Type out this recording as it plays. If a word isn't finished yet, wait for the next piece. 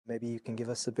Maybe you can give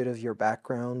us a bit of your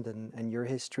background and your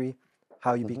history,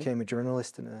 how you hmm became a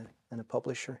journalist and a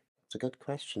publisher. It's a good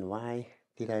question. Why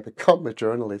did I become a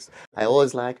journalist? I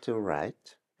always liked to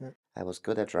write. Yeah. I was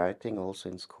good at writing also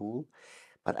in school.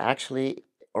 But actually,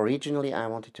 originally, I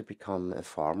wanted to become a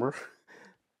farmer,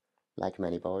 like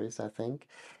many boys, I think.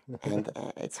 And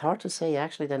it's hard to say.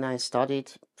 Actually, then I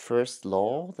studied first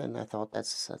law, then I thought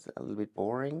that's a little bit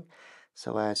boring.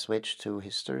 So I switched to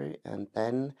history, and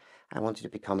then I wanted to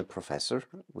become a professor,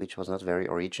 which was not very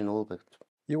original, but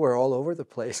You were all over the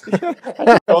place.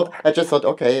 I just thought,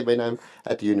 okay, when I'm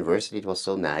at the university, it was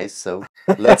so nice, so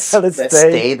let's Let's let's stay.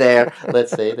 stay there.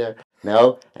 Let's stay there.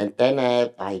 No, and then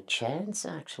by chance,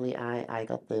 actually, I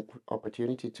got the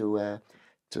opportunity to a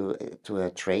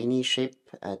traineeship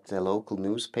at a local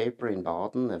newspaper in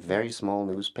Baden, a very small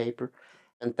newspaper,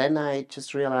 and then I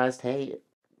just realized, hey,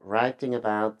 writing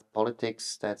about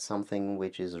politics, that's something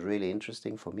which is really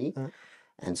interesting for me, Uh,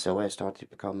 and so I started to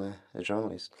become a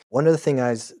journalist. One of the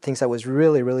things I was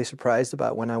really, really surprised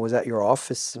about when I was at your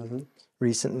office hmm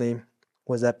recently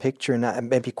was that picture. And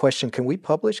maybe question, can we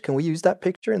publish? Can we use that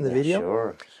picture in the Yeah, video?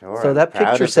 sure, sure. So I'm that proud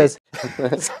picture of it. says,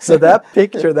 so that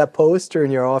picture, that poster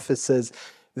in your office says,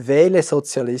 Wähle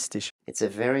sozialistisch. It's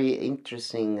a very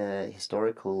interesting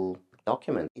historical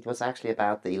document. It was actually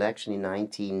about the election in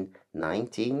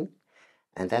 1919,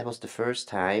 and that was the first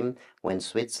time when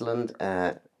Switzerland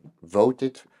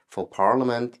voted for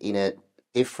parliament in a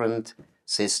different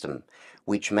system,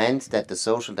 which meant that the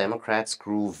Social Democrats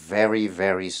grew very,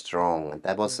 very strong. And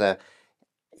that was a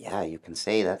yeah, you can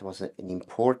say that was an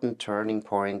important turning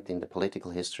point in the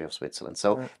political history of Switzerland. So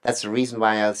Uh, that's the reason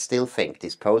why I still think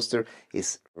this poster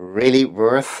is really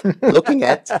worth looking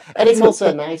at. And it's also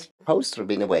a nice poster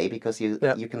in a way because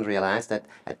yeah, you can realize that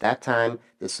at that time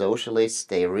the socialists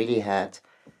they really had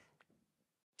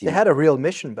they the had a real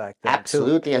mission back then too.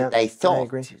 absolutely, and Yeah, they I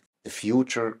agree. thought the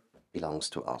future belongs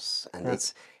to us. And Yeah,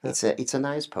 yeah, it's a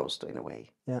nice poster in a way.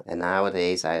 yeah. And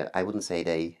nowadays I wouldn't say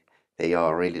they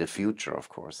are really the future, of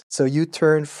course. So you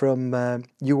turned from,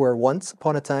 you were once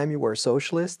upon a time, you were a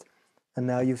socialist, and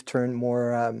now you've turned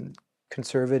more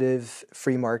conservative,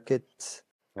 free market,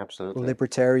 Absolutely.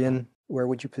 libertarian. Where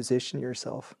would you position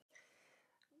yourself?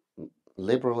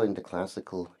 Liberal in the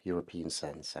classical European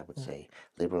sense, I would Yeah, say.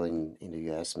 Liberal in the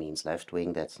US means left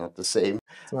wing, that's not the same.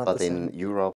 it's not the But in same.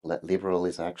 Europe, liberal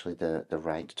is actually the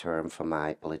right term for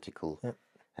my political Yeah.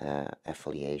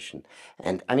 affiliation.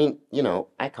 And I mean, you know,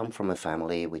 I come from a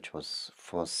family which was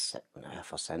for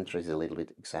centuries a little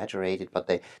bit exaggerated, but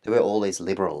they were always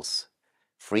liberals.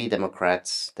 Free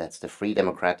Democrats, that's the Free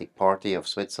Democratic Party of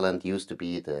Switzerland, used to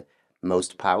be the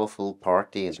most powerful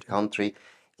party in the Sure. country,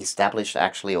 established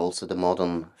actually also the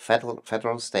modern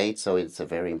federal state, so it's a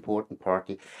very important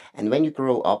party. And when you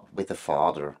grow up with a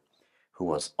father who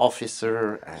was officer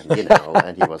and you know,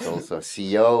 and he was also a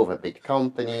CEO of a big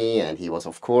company, and he was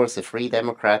of course a Free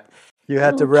Democrat, You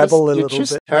had to rebel a you little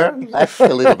just bit. turn left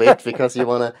a little bit because you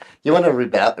wanna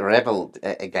rebel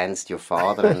against your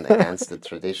father and against the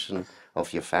tradition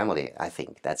of your family. I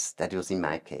think that was in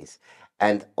my case,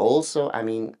 and also I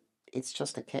mean it's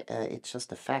just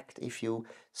a fact. If you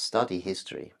study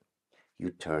history, you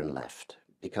turn left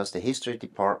because the history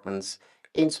departments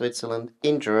in Switzerland,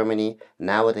 in Germany,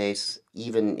 nowadays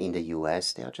even in the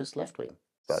US, they are just left wing.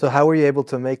 So how were you able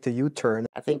to make the U-turn?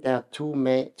 I think there are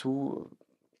two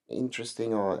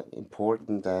interesting or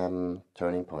important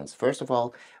turning points. First of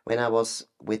all, when I was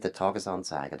with the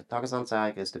Tagesanzeiger. The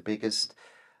Tagesanzeiger is the biggest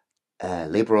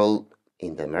liberal,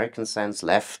 in the American sense,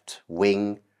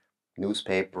 left-wing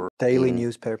newspaper Daily in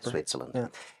newspaper. Switzerland. Yeah.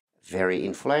 Very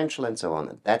influential and so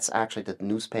on. That's actually the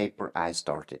newspaper I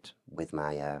started with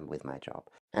my job.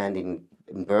 And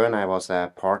in Bern, I was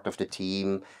a part of the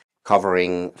team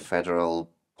covering federal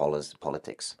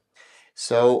politics.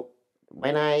 So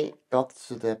when I got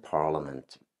to the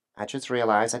parliament, I just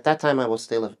realized at that time I was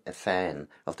still a fan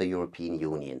of the European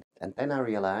Union. And then I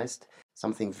realized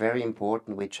something very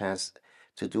important, which has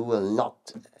to do a lot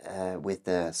with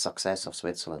the success of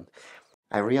Switzerland.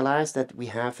 I realized that we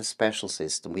have a special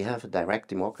system. We have a direct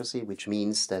democracy, which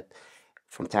means that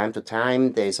from time to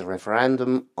time there's a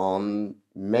referendum on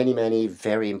many, many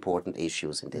very important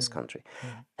issues in this Mhm. country.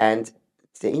 Mhm. And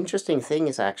the interesting thing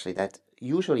is actually that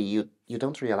usually you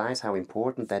don't realize how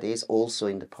important that is also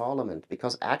in the parliament,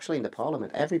 because actually in the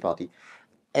parliament,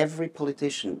 every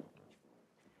politician,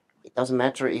 it doesn't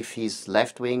matter if he's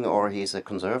left wing or he's a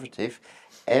conservative,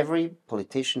 every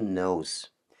politician knows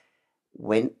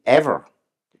whenever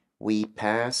we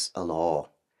pass a law,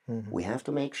 Mhm. we have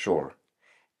to make sure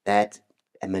that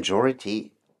a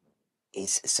majority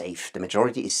is safe. The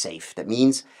majority is safe. That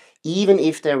means even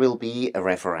if there will be a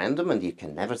referendum, and you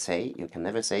can never say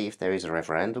if there is a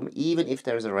referendum, even if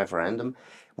there is a referendum,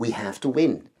 we have to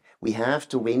win. We have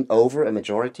to win over a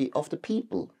majority of the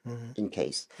people in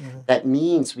case. That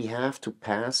means we have to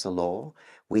pass a law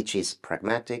which is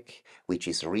pragmatic, which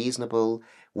is reasonable,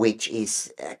 which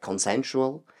is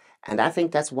consensual. And I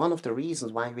think that's one of the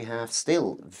reasons why we have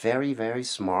still very, very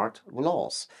smart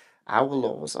laws. Our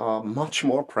laws are much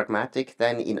more pragmatic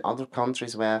than in other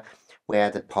countries where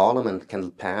the parliament can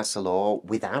pass a law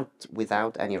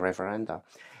without any referenda.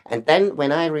 And then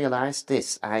when I realized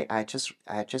this, I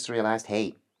just realized,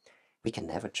 hey, we can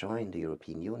never join the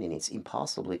European Union. It's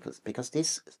impossible because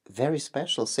this very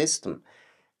special system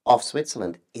of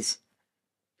Switzerland is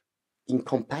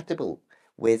incompatible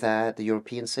with the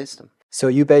European system. So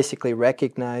you basically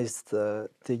recognized the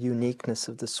uniqueness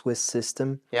of the Swiss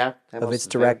system, Yeah, of its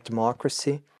direct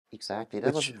democracy. Exactly.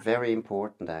 That was very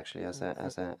important actually as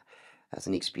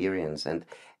an experience. And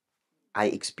I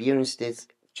experienced it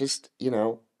just,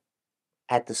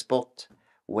 at the spot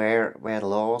where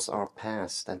laws are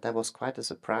passed. And that was quite a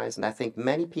surprise. And I think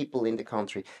many people in the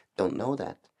country don't know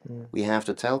that. We have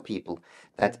to tell people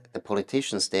that the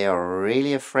politicians, they are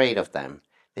really afraid of them.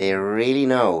 They really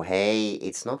know, hey,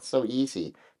 it's not so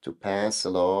easy to pass a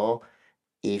law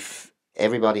if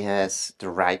everybody has the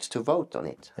right to vote on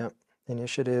it. Yeah,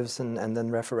 initiatives and then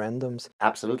referendums.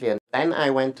 Absolutely. And then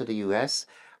I went to the US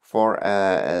for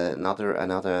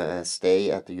another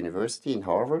stay at the university in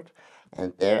Harvard.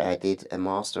 And there I did a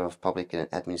Master of Public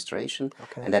Administration.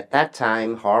 Okay. And at that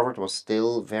time, Harvard was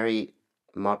still very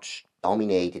much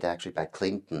dominated actually by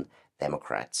Clinton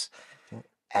Democrats. Okay.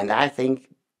 And I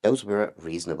think those were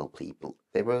reasonable people.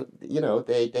 They were,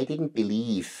 they didn't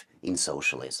believe in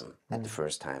socialism at the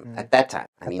first time. At that time.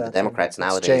 I mean, the Democrats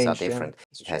nowadays are different.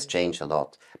 It has changed a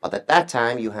lot. But at that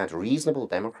time, you had reasonable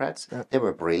Democrats. Yeah. They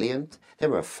were brilliant. They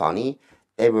were funny.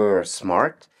 They were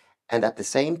smart. And at the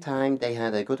same time, they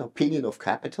had a good opinion of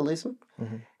capitalism.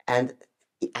 And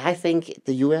I think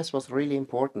the US was really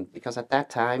important because at that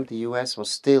time, the US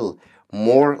was still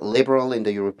more liberal in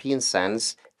the European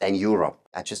sense than Europe.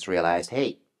 I just realized,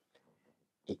 hey,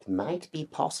 it might be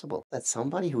possible that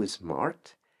somebody who is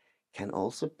smart can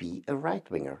also be a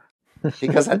right-winger.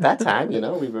 Because at that time,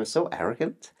 we were so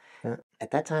arrogant. Yeah.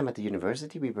 At that time at the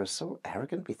university, we were so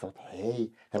arrogant. We thought,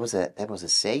 hey, there was a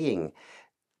saying,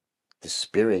 the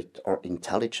spirit or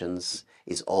intelligence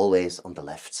is always on the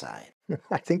left side.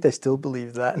 I think they still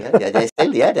believe that.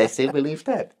 They still believe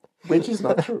that, which is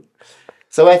not true.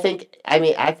 So I think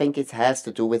it has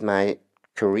to do with my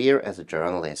career as a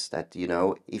journalist that,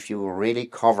 if you really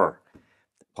cover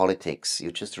politics,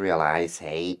 you just realize,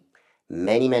 hey,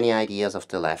 many ideas of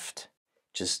the left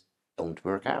just don't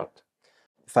work out.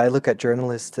 If I look at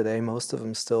journalists today, most of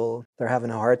them they're having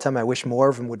a hard time. I wish more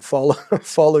of them would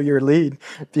follow your lead,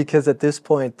 because at this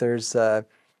point there's,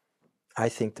 I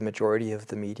think the majority of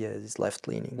the media is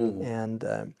left-leaning. And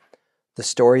the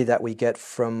story that we get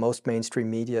from most mainstream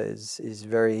media is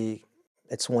very,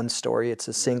 it's one story, it's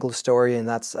a single story, and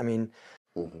that's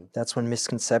when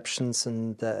misconceptions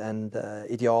and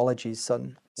ideologies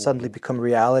suddenly become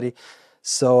reality.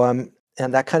 So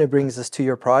and that kind of brings us to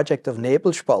your project of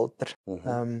Nebelspalter.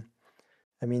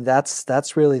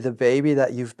 That's really the baby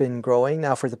that you've been growing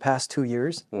now for the past 2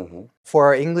 years. For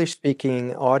our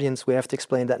English-speaking audience, we have to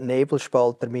explain that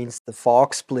Nebelspalter means the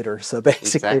fog splitter. So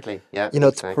basically,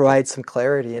 to provide some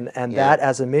clarity, and that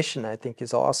as a mission, I think,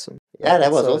 is awesome. Yeah,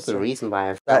 that was also the reason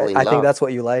why I fell in love. I think that's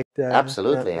what you liked.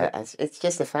 Absolutely. It's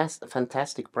just a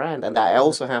fantastic brand. And I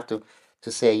also have to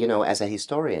say, as a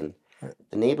historian,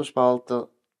 the Nebelspalter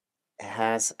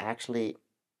has actually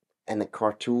a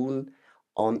cartoon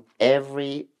on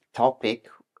every topic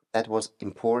that was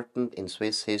important in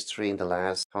Swiss history in the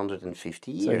last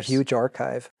 150 years. So a huge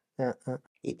archive.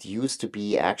 It used to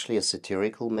be actually a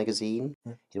satirical magazine.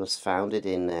 It was founded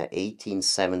in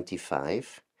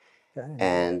 1875.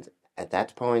 And at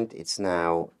that point, it's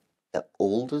now the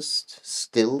oldest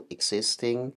still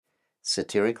existing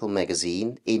satirical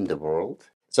magazine in the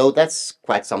world. So that's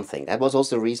quite something. That was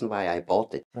also the reason why I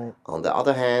bought it. Right. On the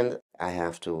other hand, I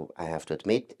have to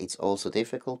admit it's also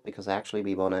difficult because actually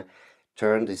we want to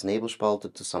turn this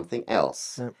Nebelspalter to something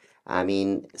else.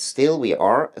 Still we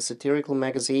are a satirical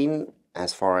magazine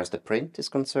as far as the print is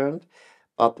concerned,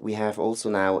 but we have also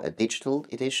now a digital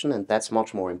edition, and that's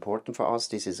much more important for us.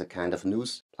 This is a kind of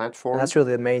news platform. And that's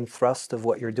really the main thrust of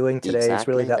what you're doing today. Exactly. It's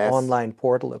really that online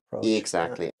portal approach.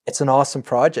 Exactly. It's an awesome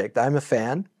project. I'm a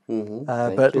fan.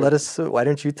 But you. Why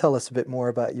don't you tell us a bit more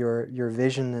about your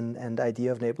vision and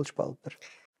idea of Nebelspalter?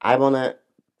 I want to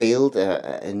build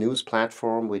a news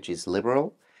platform which is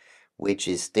liberal, which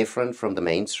is different from the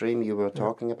mainstream you were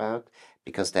talking about,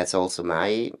 because that's also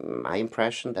my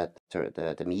impression that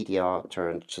the media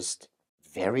turned just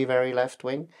very, very left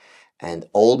wing. And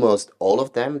almost all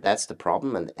of them, that's the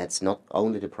problem. And it's not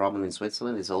only the problem in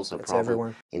Switzerland, it's also a It's problem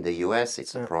everywhere. in the US,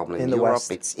 it's a problem in In the Europe.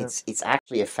 West. It's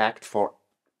actually a fact for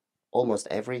almost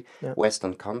every Yeah.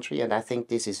 Western country. And I think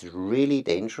this is really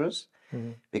dangerous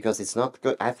because it's not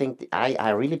good. I think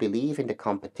I really believe in the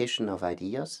competition of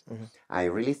ideas. I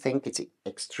really think it's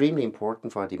extremely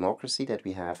important for a democracy that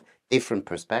we have different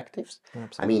perspectives.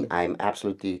 I mean, I'm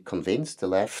absolutely convinced the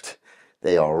left,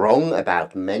 they are wrong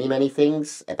about many, many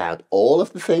things, about all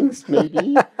of the things,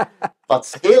 maybe. But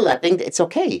still, I think it's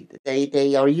okay.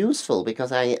 They are useful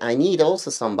because I need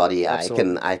also somebody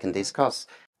Absolutely. I can discuss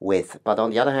with. But on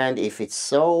the other hand, if it's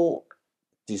so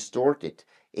distorted,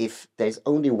 if there's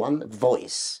only one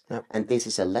voice, and this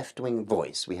is a left-wing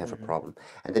voice, we have a problem.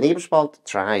 And the Nebelspalter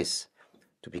tries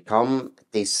to become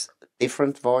this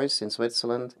different voice in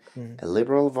Switzerland, a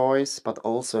liberal voice, but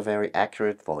also a very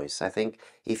accurate voice. I think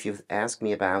if you ask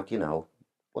me about,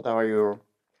 what are your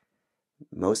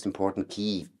most important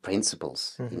key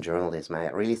principles in journalism,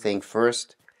 I really think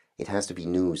first it has to be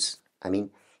news. I mean,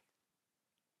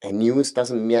 and news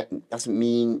doesn't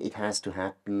mean it has to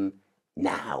happen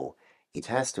now. It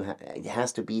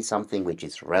has to be something which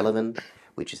is relevant,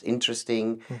 which is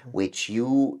interesting, which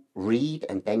you read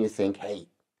and then you think, hey,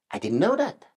 I didn't know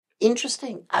that.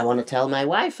 Interesting. I want to tell my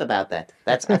wife about that.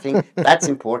 I think that's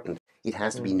important. It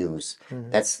has to be news.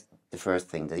 That's the first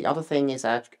thing. The other thing is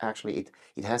actually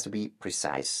it has to be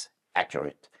precise,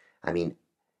 accurate. I mean,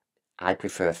 I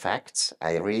prefer facts.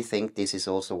 I really think this is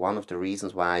also one of the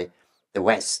reasons why the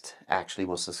West actually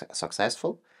was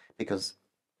successful, because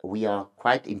we are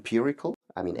quite empirical.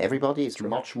 I mean, everybody is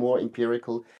much more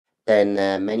empirical than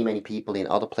many, many people in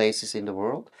other places in the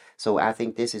world. So I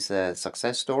think this is a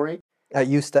success story. At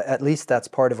least that's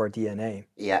part of our DNA.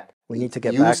 Yeah. We need to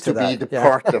get Used back to to be that. the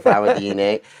part of our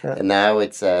DNA, Yeah. and now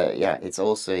it's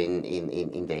also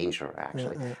in danger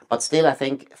actually. But still, I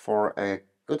think for a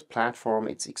good platform,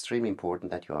 it's extremely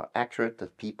important that you are accurate,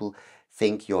 that people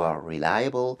think you are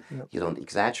reliable, you don't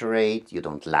exaggerate, you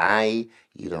don't lie,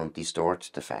 you don't distort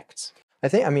the facts.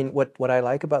 I mean, what I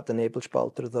like about the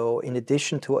Nebelspalter, though, in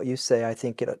addition to what you say, I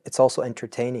think it's also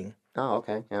entertaining. Oh,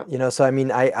 okay, yeah. So I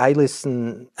mean, I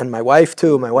listen, and my wife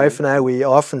too. My wife and I, we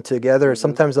often together,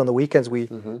 sometimes on the weekends, we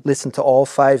listen to all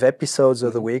 5 episodes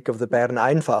of the week of the Bern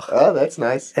Einfach. Oh, that's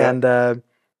nice. And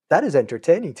that is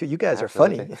entertaining too. You guys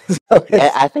Absolutely. are funny.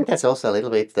 Yeah, I think that's also a little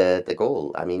bit the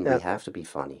goal. I mean, we have to be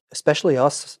funny. Especially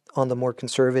us on the more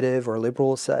conservative or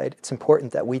liberal side, it's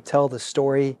important that we tell the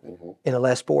story in a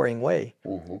less boring way.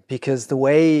 Because the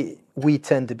way we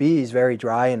tend to be is very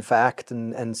dry and fact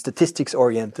and statistics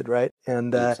oriented, right?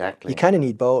 And Exactly. you kind of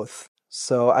need both.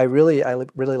 So I really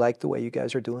like the way you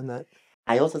guys are doing that.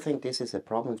 I also think this is a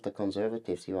problem with the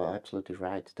conservatives. You are absolutely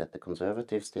right that the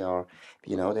conservatives, they are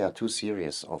too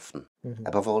serious often,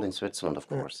 above all in Switzerland, of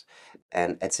course.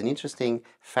 And it's an interesting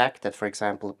fact that, for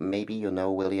example, maybe you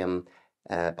know William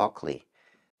Buckley.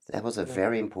 That was a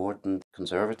very important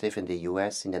conservative in the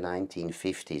US in the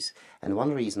 1950s. And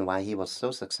one reason why he was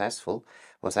so successful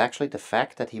was actually the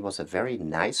fact that he was a very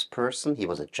nice person, he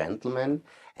was a gentleman,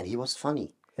 and he was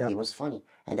funny. He was funny.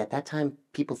 And at that time,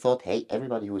 people thought, hey,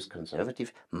 everybody who is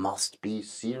conservative must be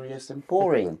serious and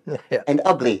boring and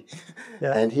ugly.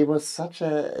 And he was such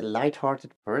a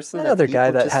light-hearted person. Another that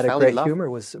guy that just had a fell in great love. humor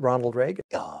was Ronald Reagan.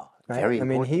 Oh, Right? very I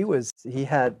mean, important.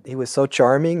 he was so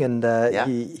charming, and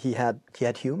he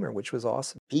had humor, which was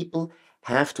awesome. People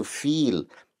have to feel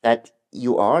that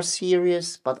you are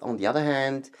serious, but on the other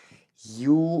hand,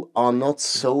 you are not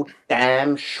so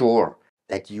damn sure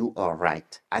that you are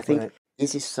right. I think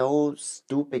this is so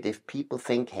stupid if people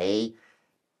think, hey,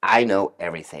 I know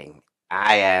everything.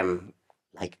 I am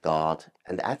like God.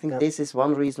 And I think this is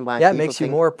one reason why it people makes you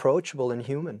think, more approachable and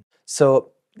human.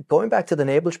 So going back to the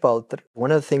Nebelspalter,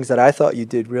 one of the things that I thought you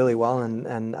did really well,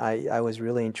 and I was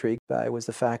really intrigued by, was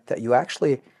the fact that you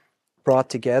actually brought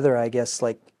together, I guess,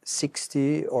 like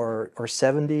 60 or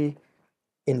 70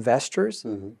 investors,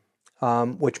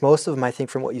 which most of them, I think,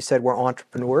 from what you said, were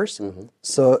entrepreneurs.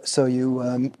 So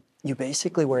you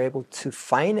basically were able to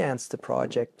finance the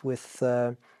project with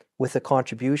a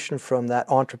contribution from that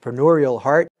entrepreneurial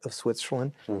heart of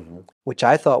Switzerland, which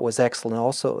I thought was excellent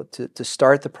also to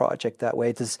start the project that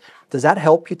way. Does that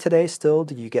help you today still?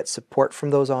 Do you get support from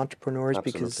those entrepreneurs?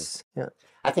 Absolutely. Because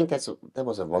I think that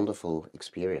was a wonderful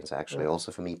experience, actually,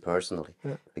 also for me personally,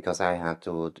 because I had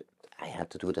to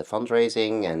do the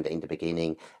fundraising, and in the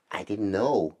beginning, I didn't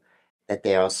know that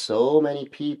there are so many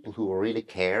people who really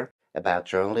care about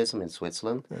journalism in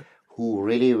Switzerland, who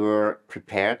really were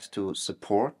prepared to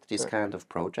support this kind of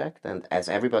project. And as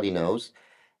everybody knows,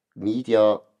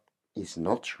 media is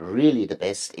not really the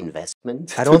best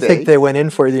investment I don't today. think they went in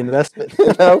for the investment.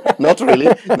 No, not really.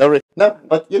 No,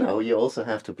 but you also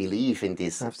have to believe in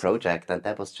this project, and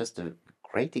that was just a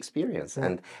great experience,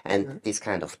 and this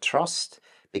kind of trust,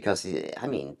 because I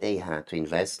mean they had to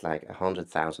invest like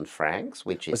 100,000 francs,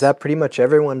 which is Was that pretty much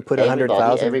everyone put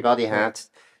 100,000? Everybody had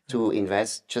to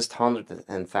invest just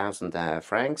 100,000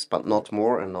 francs, but not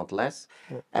more and not less,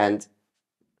 and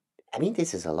I mean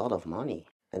this is a lot of money.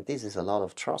 And this is a lot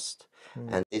of trust.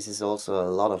 And this is also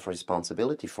a lot of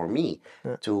responsibility for me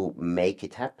to make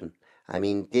it happen. I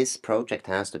mean, this project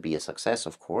has to be a success,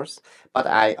 of course, but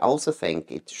I also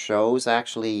think it shows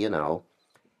actually,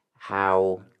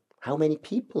 how many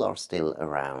people are still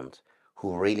around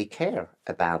who really care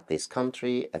about this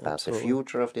country, about the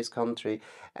future of this country.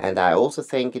 And I also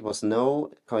think it was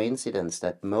no coincidence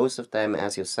that most of them,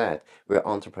 as you said, were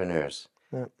entrepreneurs.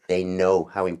 They know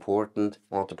how important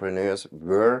entrepreneurs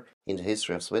were in the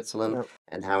history of Switzerland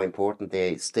and how important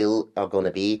they still are going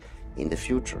to be in the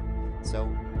future. So